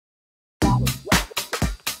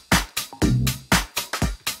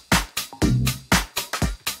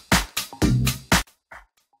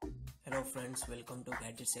friends, welcome to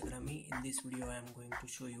Gadgets Academy. In this video I am going to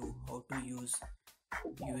show you how to use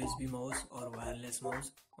USB mouse or wireless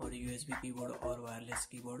mouse or USB keyboard or wireless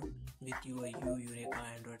keyboard with your YU Yureka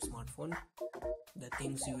Android smartphone. The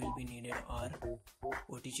things you will be needed are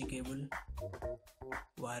OTG cable,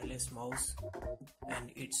 wireless mouse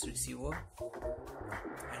and its receiver,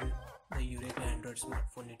 and the Yureka Android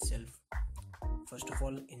smartphone itself. First of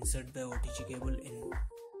all, insert the OTG cable in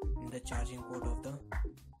the charging port of the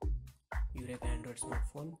Yureka Android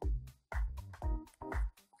smartphone,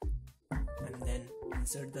 and then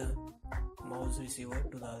insert the mouse receiver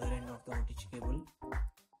to the other end of the OTG cable.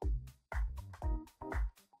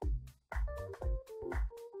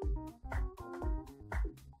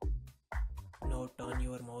 Now turn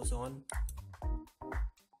your mouse on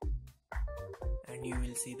and you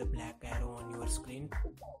will see the black arrow on your screen.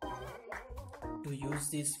 To use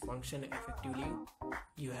this function effectively,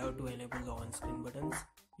 you have to enable the on-screen buttons.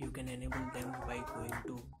 You can enable them by going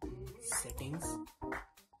to settings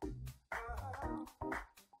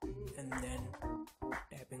and then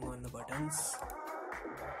tapping on the buttons,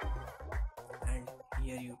 and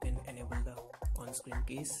here you can enable the on-screen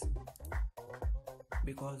case,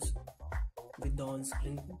 because with the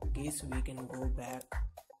on-screen case we can go back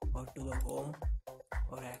or to the home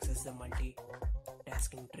or access the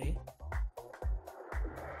multitasking tray,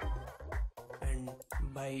 and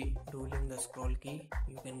by ruling the scroll key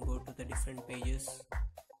you can go to the different pages.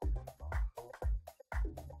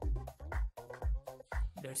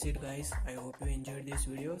 That's it guys, I hope you enjoyed this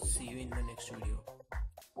video. See you in the next video.